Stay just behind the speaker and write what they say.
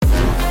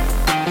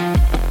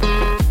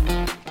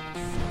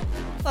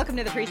Welcome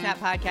to the Pre-Snap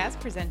Podcast,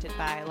 presented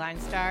by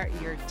LineStar,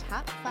 your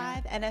top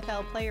 5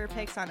 NFL player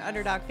picks on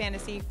Underdog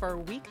Fantasy for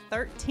Week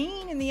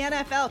 13 in the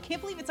NFL. Can't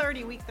believe it's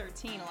already Week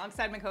 13.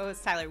 Alongside my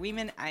co-host Tyler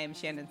Weeman, I am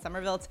Shannon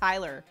Somerville.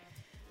 Tyler,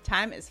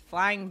 time is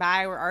flying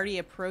by. We're already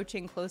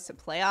approaching close to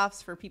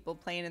playoffs for people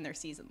playing in their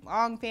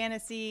season-long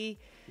fantasy.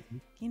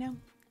 You know,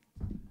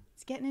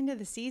 it's getting into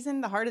the season,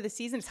 the heart of the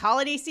season. It's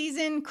holiday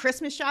season,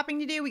 Christmas shopping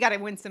to do. We got to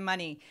win some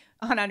money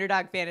on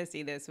Underdog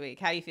Fantasy this week.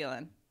 How you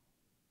feeling?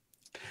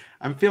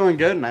 I'm feeling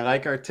good, and I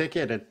like our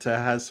ticket. It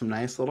has some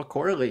nice little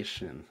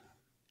correlation.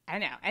 I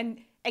know. And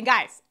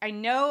guys, I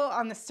know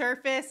on the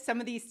surface,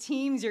 some of these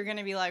teams, you're going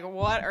to be like,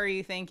 what are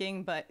you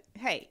thinking? But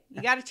hey,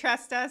 you got to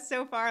trust us.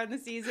 So far in the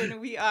season,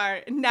 we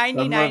are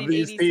 99 and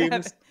 87.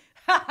 Teams,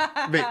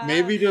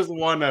 maybe just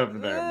one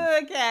of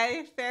them.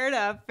 Okay, fair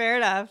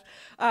enough.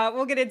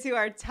 We'll get into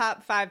our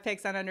top 5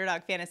 picks on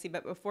Underdog Fantasy.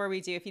 But before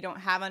we do, if you don't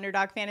have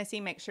Underdog Fantasy,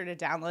 make sure to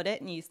download it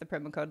and use the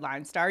promo code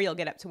LineStar. You'll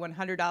get up to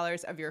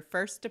 $100 of your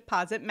first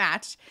deposit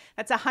match.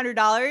 That's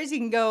 $100. You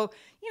can go,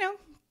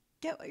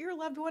 get your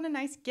loved one a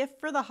nice gift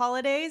for the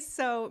holidays.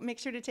 So make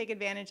sure to take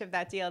advantage of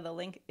that deal. The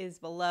link is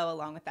below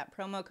along with that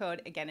promo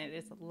code. Again, it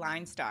is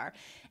LineStar.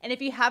 And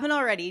if you haven't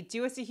already,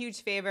 do us a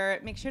huge favor.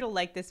 Make sure to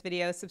like this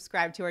video,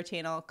 subscribe to our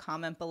channel,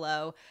 comment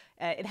below.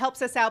 It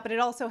helps us out, but it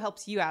also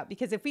helps you out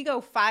because if we go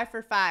 5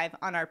 for 5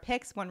 on our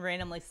picks, one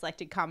randomly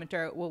selected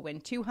commenter will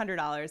win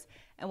 $200,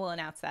 and we'll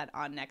announce that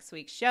on next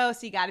week's show.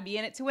 So you got to be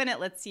in it to win it.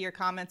 Let's see your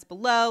comments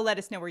below. Let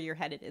us know where you're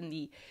headed in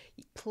the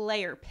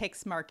player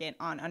picks market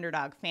on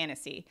Underdog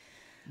Fantasy.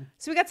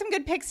 So we got some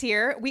good picks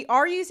here. We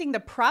are using the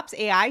Props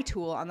AI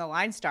tool on the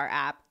LineStar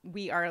app.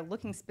 We are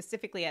looking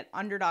specifically at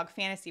Underdog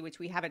Fantasy, which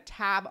we have a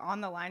tab on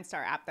the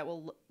LineStar app that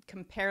will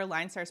compare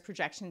LineStar's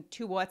projection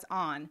to what's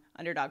on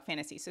Underdog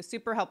Fantasy. So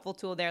super helpful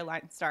tool there.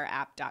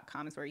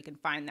 LineStarApp.com is where you can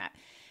find that.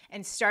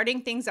 And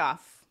starting things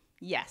off,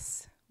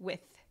 yes, with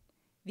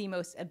the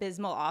most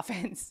abysmal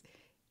offense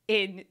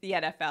in the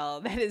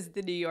NFL. That is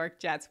the New York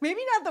Jets.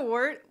 Maybe not the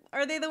worst.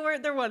 Are they the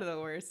worst? They're one of the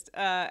worst.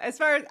 As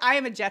far as I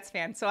am a Jets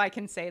fan, so I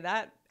can say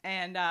that.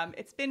 And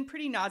it's been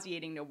pretty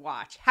nauseating to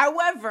watch.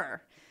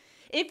 However,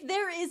 if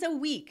there is a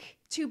week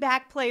to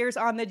back players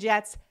on the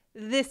Jets,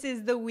 this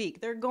is the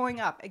week. They're going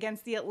up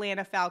against the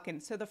Atlanta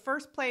Falcons. So the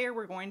first player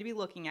we're going to be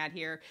looking at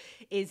here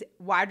is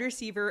wide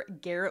receiver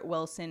Garrett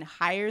Wilson,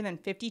 higher than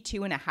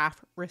 52.5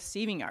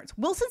 receiving yards.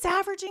 Wilson's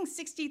averaging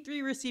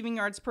 63 receiving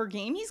yards per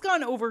game. He's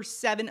gone over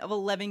 7 of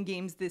 11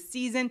 games this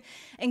season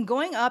and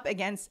going up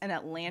against an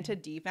Atlanta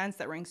defense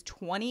that ranks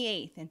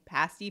 28th in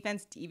pass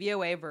defense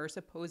DVOA versus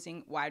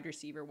opposing wide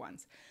receiver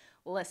ones.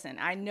 Listen,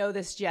 I know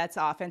this Jets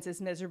offense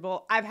is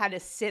miserable. I've had to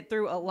sit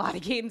through a lot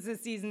of games this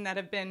season that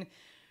have been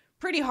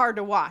pretty hard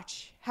to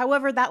watch.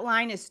 However, that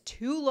line is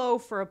too low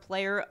for a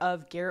player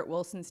of Garrett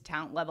Wilson's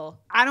talent level.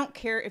 I don't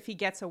care if he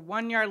gets a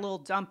 1-yard little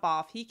dump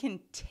off. He can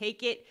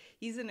take it.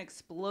 He's an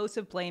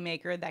explosive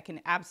playmaker that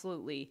can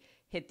absolutely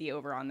hit the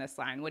over on this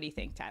line. What do you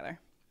think, Tyler?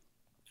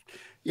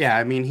 Yeah,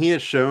 I mean, he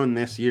has shown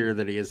this year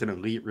that he is an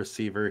elite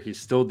receiver. He's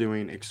still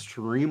doing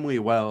extremely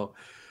well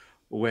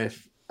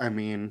with,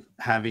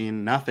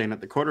 having nothing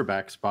at the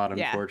quarterback spot,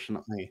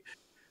 unfortunately.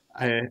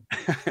 Yeah.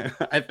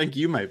 I think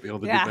you might be able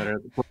to do better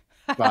at the quarterback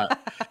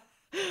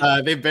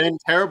spot. They've been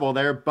terrible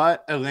there,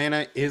 but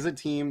Atlanta is a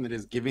team that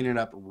is giving it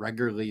up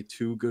regularly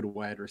to good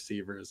wide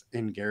receivers,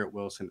 and Garrett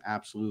Wilson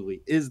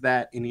absolutely is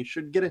that, and he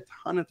should get a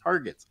ton of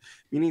targets.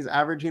 He's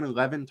averaging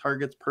 11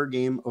 targets per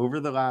game over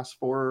the last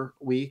 4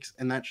 weeks,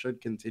 and that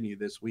should continue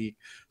this week.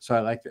 So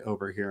I like the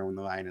over here when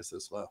the line is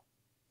this low.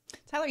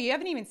 Tyler, you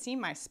haven't even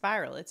seen my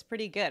spiral. It's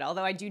pretty good,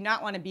 although I do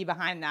not want to be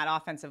behind that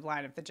offensive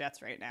line of the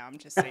Jets right now. I'm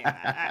just saying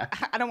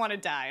that. I don't want to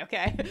die,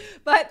 okay?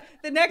 But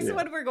the next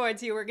one we're going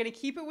to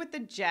keep it with the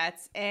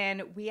Jets,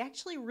 and we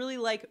actually really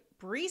like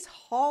Breece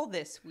Hall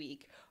this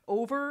week,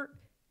 over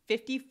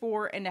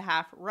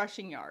 54.5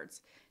 rushing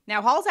yards.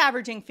 Now, Hall's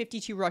averaging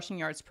 52 rushing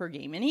yards per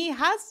game, and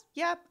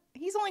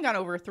he's only gone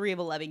over 3 of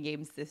 11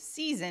 games this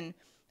season.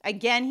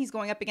 Again, he's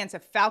going up against a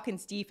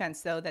Falcons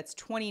defense, though, that's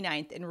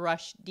 29th in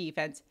rush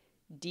defense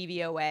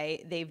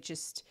DVOA. They've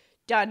just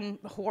done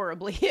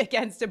horribly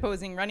against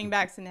opposing running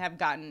backs and have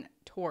gotten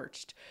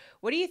torched.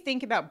 What do you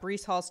think about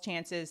Breece Hall's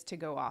chances to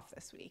go off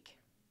this week?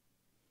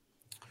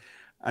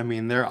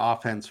 Their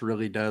offense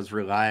really does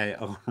rely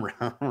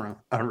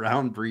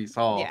around Breece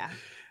Hall. Yeah.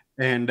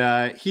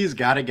 And he's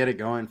got to get it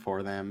going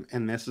for them.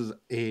 And this is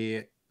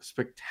a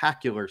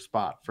spectacular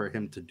spot for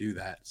him to do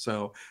that.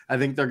 So I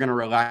think they're going to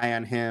rely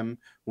on him.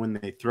 When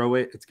they throw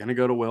it, it's going to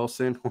go to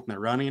Wilson. When they're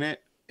running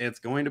it, it's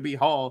going to be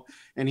Hall,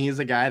 and he's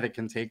a guy that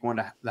can take one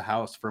to the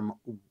house from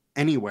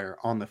anywhere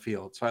on the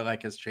field. So I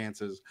like his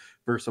chances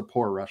versus a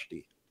poor rush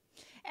D.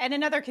 And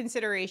another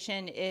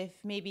consideration, if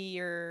maybe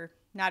you're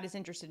not as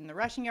interested in the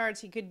rushing yards,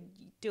 he could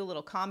do a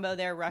little combo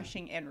there,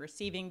 rushing and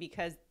receiving,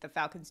 because the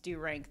Falcons do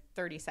rank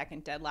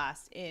 32nd dead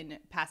last in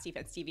pass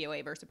defense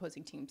DVOA versus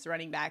opposing teams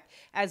running back.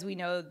 As we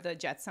know, the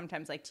Jets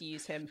sometimes like to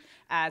use him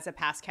as a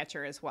pass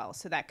catcher as well.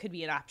 So that could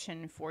be an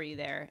option for you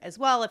there as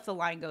well. If the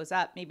line goes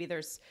up, maybe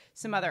there's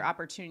some other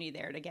opportunity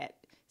there to get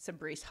some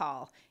Breece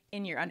Hall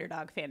in your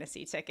Underdog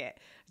fantasy ticket.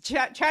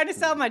 Trying to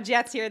sell my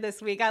Jets here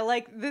this week.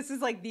 This is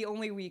like the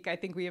only week I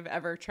think we have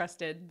ever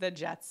trusted the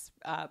Jets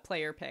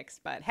player picks,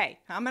 but hey,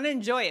 I'm going to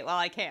enjoy it while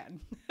I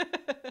can.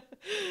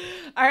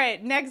 All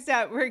right, next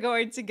up, we're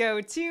going to go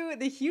to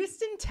the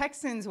Houston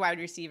Texans wide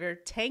receiver,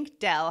 Tank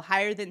Dell,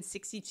 higher than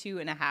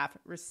 62.5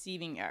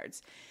 receiving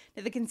yards.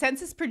 Now, the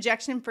consensus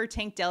projection for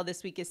Tank Dell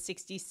this week is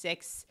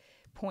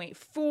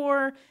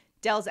 66.4.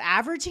 Dell's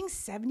averaging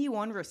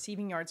 71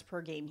 receiving yards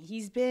per game.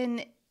 He's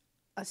been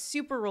a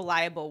super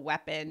reliable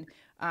weapon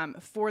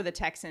for the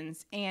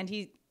Texans, and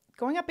he's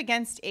going up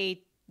against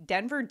a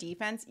Denver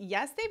defense.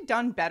 Yes, they've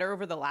done better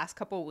over the last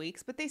couple of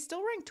weeks, but they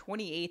still rank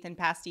 28th in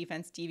pass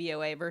defense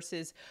DVOA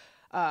versus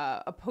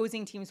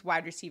opposing teams'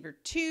 wide receiver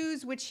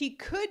 2s, which he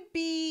could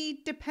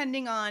be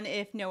depending on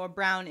if Noah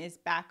Brown is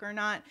back or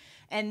not.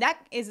 And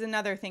that is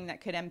another thing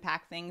that could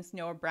impact things.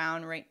 Noah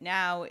Brown right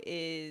now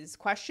is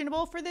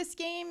questionable for this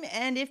game,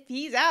 and if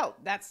he's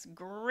out, that's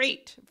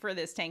great for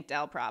this Tank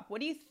Dell prop.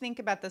 What do you think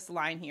about this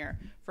line here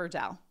for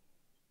Dell?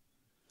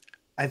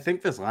 I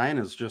think this line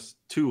is just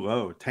too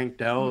low. Tank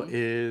Dell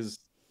is,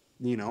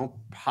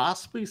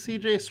 possibly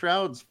CJ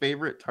Stroud's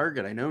favorite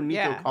target. I know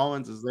Nico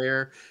Collins is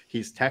there.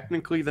 He's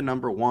technically the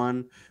number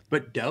one,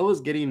 but Dell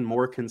is getting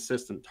more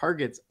consistent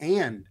targets.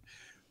 And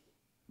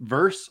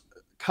verse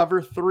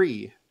cover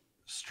 3,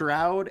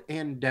 Stroud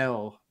and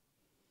Dell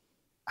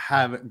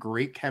have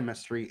great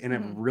chemistry and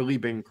have really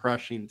been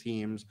crushing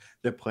teams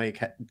that play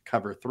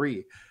cover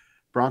 3.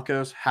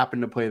 Broncos happen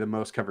to play the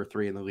most cover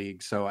 3 in the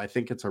league. So I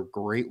think it's a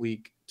great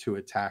week to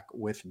attack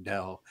with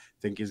Dell.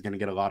 I think he's going to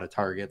get a lot of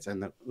targets,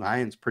 and the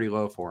line's pretty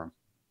low for him.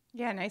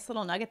 Yeah, nice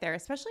little nugget there,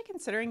 especially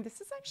considering this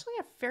is actually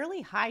a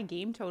fairly high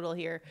game total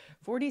here.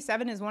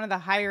 47 is one of the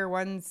higher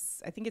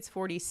ones. I think it's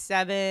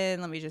 47.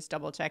 Let me just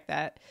double check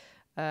that.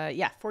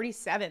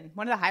 47,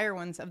 one of the higher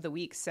ones of the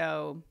week.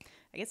 So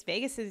I guess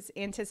Vegas is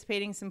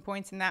anticipating some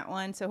points in that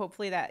one. So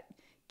hopefully that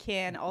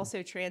can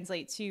also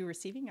translate to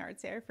receiving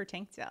yards there for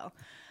Tank Dell.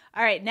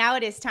 All right, now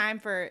it is time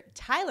for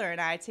Tyler and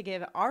I to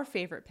give our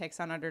favorite picks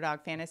on Underdog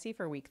Fantasy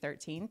for Week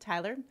 13.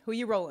 Tyler, who are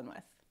you rolling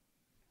with?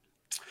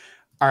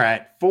 All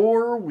right,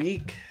 for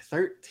Week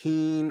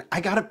 13,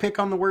 I got to pick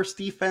on the worst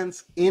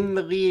defense in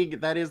the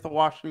league. That is the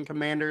Washington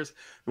Commanders.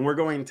 And we're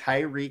going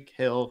Tyreek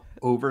Hill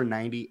over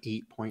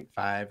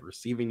 98.5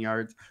 receiving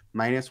yards,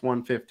 minus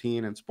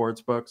 115 in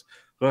sportsbooks.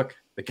 Look,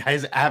 the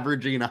guy's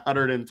averaging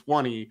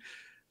 120.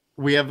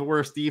 We have the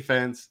worst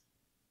defense.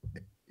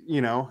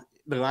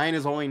 The line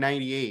is only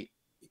 98.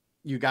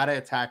 You got to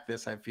attack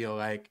this, I feel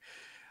like.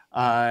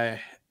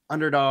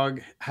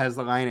 Underdog has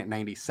the line at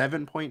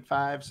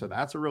 97.5, so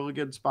that's a really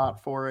good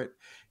spot for it.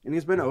 And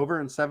he's been over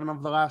in 7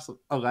 of the last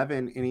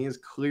 11, and he is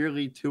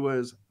clearly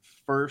Tua's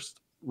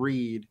first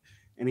read,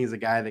 and he's a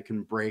guy that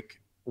can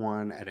break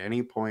one at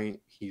any point.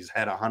 He's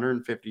had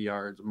 150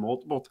 yards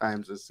multiple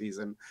times this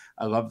season.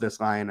 I love this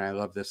line. I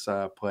love this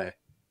play.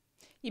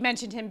 You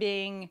mentioned him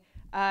being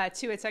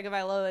Tua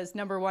Tagovailoa's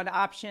number one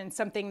option,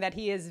 something that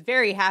he is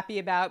very happy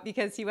about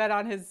because he went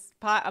on his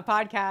a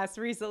podcast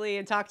recently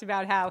and talked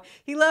about how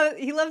he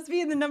loves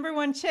being the number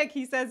one chick.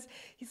 He says,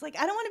 he's like,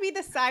 I don't want to be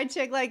the side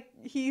chick. Like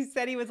he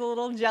said he was a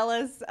little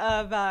jealous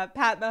of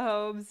Pat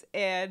Mahomes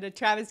and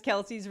Travis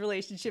Kelce's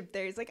relationship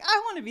there. He's like,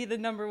 I want to be the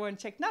number one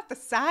chick, not the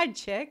side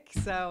chick.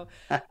 So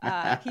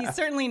he's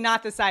certainly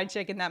not the side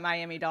chick in that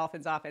Miami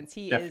Dolphins offense.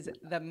 He is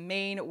the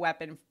main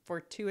weapon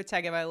for Tua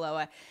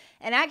Tagovailoa.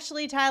 And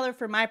actually, Tyler,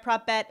 for my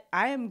prop bet,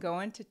 I am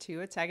going to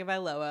Tua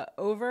Tagovailoa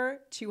over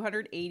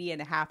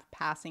 280.5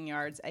 passing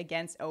yards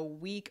against a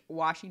weak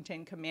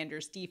Washington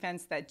Commanders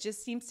defense that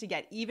just seems to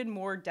get even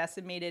more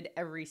decimated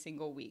every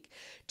single week.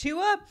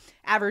 Tua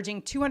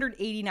averaging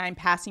 289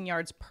 passing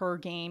yards per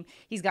game.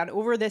 He's gone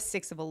over this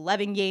 6 of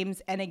 11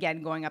 games. And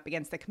again, going up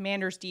against the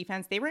Commanders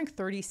defense, they rank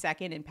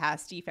 32nd in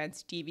pass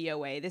defense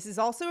DVOA. This is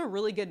also a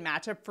really good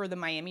matchup for the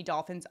Miami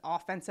Dolphins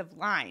offensive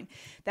line.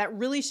 That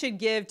really should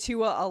give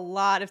Tua a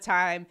lot of time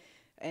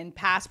and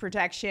pass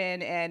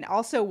protection. And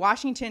also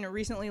Washington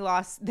recently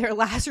lost their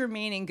last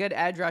remaining good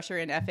edge rusher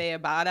in F.A.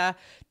 Abada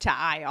to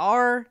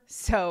IR.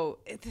 So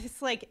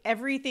it's like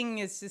everything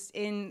is just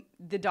in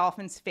the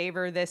Dolphins'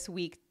 favor this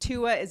week.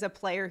 Tua is a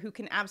player who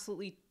can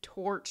absolutely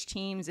torch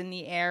teams in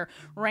the air,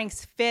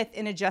 ranks 5th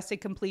in adjusted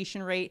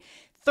completion rate,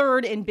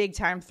 3rd in big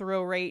time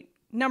throw rate,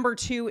 number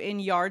 2 in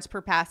yards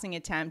per passing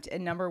attempt,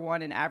 and number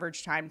 1 in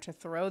average time to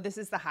throw. This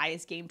is the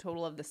highest game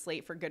total of the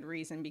slate for good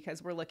reason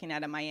because we're looking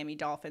at a Miami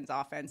Dolphins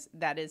offense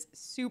that is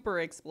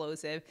super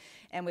explosive.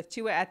 And with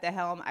Tua at the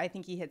helm, I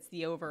think he hits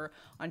the over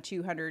on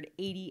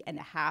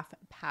 280.5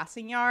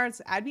 passing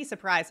yards. I'd be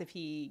surprised if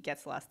he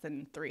gets less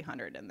than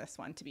 300 in this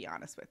one, to be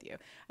honest with you.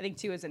 I think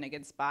Tua's in a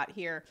good spot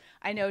here.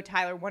 I know,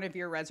 Tyler, one of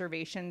your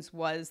reservations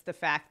was the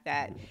fact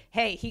that,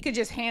 hey, he could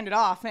just hand it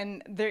off,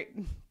 and the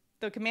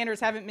Commanders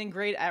haven't been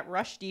great at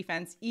rush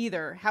defense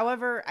either.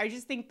 However, I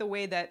just think the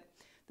way that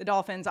the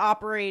Dolphins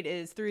operate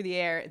is through the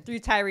air,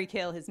 through Tyreek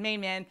Hill, his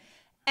main man.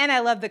 And I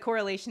love the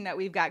correlation that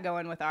we've got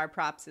going with our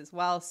props as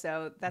well.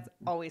 So that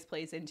always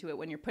plays into it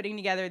when you're putting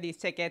together these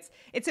tickets.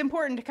 It's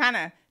important to kind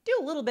of do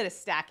a little bit of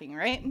stacking,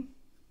 right?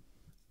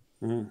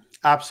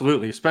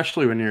 Absolutely,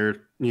 especially when you're,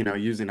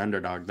 using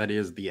Underdog. That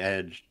is the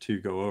edge to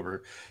go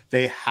over.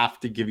 They have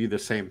to give you the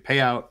same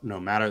payout, no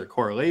matter the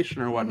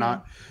correlation or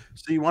whatnot.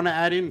 So you want to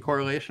add in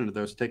correlation to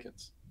those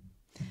tickets.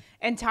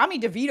 And Tommy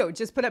DeVito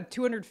just put up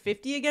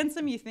 250 against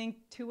him. You think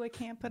Tua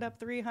can't put up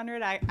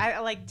 300? I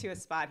like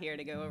Tua's spot here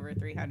to go over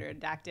 300.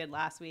 Dak did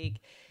last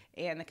week.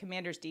 And the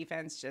Commanders'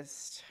 defense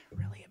just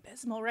really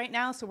abysmal right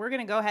now. So we're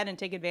going to go ahead and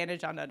take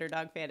advantage on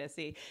Underdog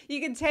Fantasy. You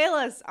can tail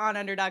us on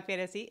Underdog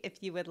Fantasy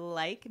if you would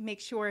like.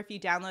 Make sure if you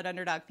download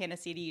Underdog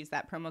Fantasy to use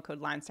that promo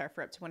code LineStar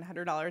for up to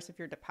 $100 if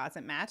your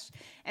deposit matched.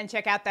 And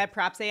check out that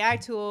Props AI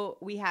tool.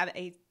 We have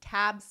a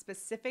tab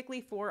specifically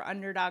for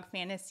Underdog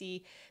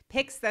Fantasy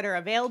picks that are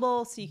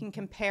available so you can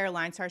compare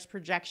LineStar's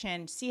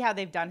projection, see how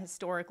they've done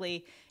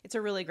historically. It's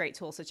a really great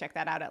tool, so check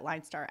that out at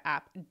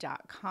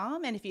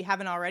linestarapp.com. And if you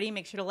haven't already,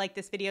 make sure to like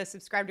this video,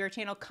 subscribe to our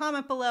channel,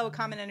 comment below. A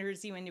comment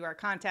enters you into our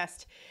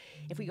contest.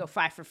 If we go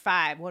 5 for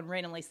 5, one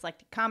randomly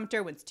selected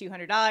commenter wins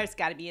 $200.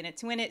 Got to be in it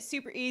to win it.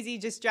 Super easy.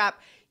 Just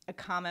drop a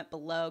comment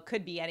below.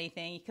 Could be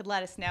anything. You could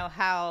let us know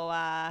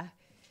how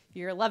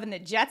you're loving the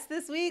Jets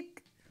this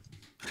week.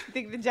 You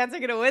think the Jets are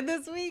going to win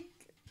this week?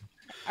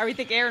 Or we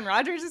think Aaron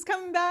Rodgers is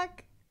coming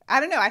back? I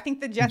don't know. I think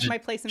the Jets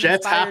might play some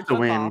Jets inspired have to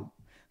football. win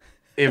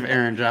if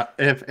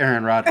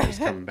Aaron Rodgers is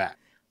coming back.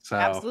 So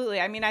Absolutely.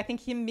 I mean, I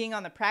think him being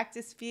on the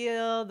practice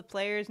field, the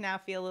players now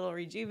feel a little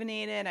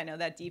rejuvenated. I know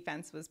that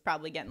defense was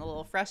probably getting a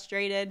little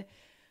frustrated.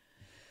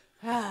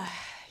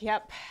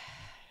 Yep.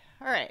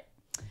 All right.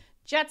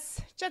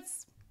 Jets.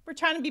 We're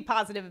trying to be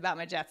positive about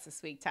my Jets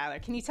this week, Tyler.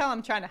 Can you tell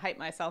I'm trying to hype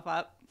myself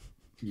up?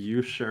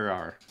 You sure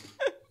are.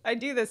 I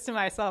do this to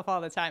myself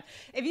all the time.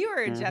 If you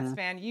are a Jets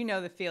fan, you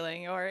know the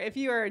feeling. Or if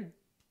you are,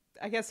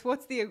 I guess,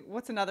 what's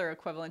another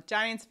equivalent?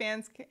 Giants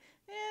fans,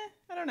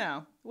 I don't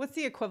know. What's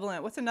the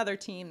equivalent? What's another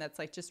team that's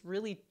like just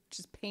really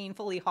just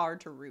painfully hard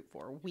to root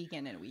for week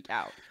in and week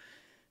out?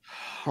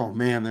 Oh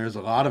man, there's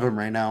a lot of them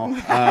right now.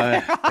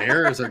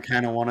 Bears are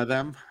kind of one of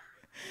them.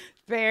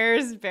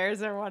 Bears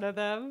are one of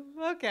them.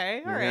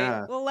 Okay. All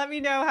right. Well, let me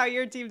know how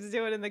your team's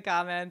doing in the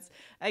comments.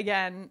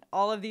 Again,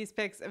 all of these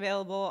picks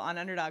available on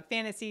Underdog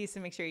Fantasy, so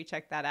make sure you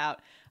check that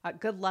out.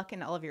 Good luck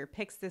in all of your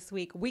picks this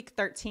week. Week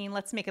 13.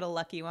 Let's make it a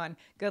lucky one.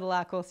 Good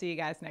luck. We'll see you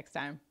guys next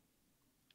time.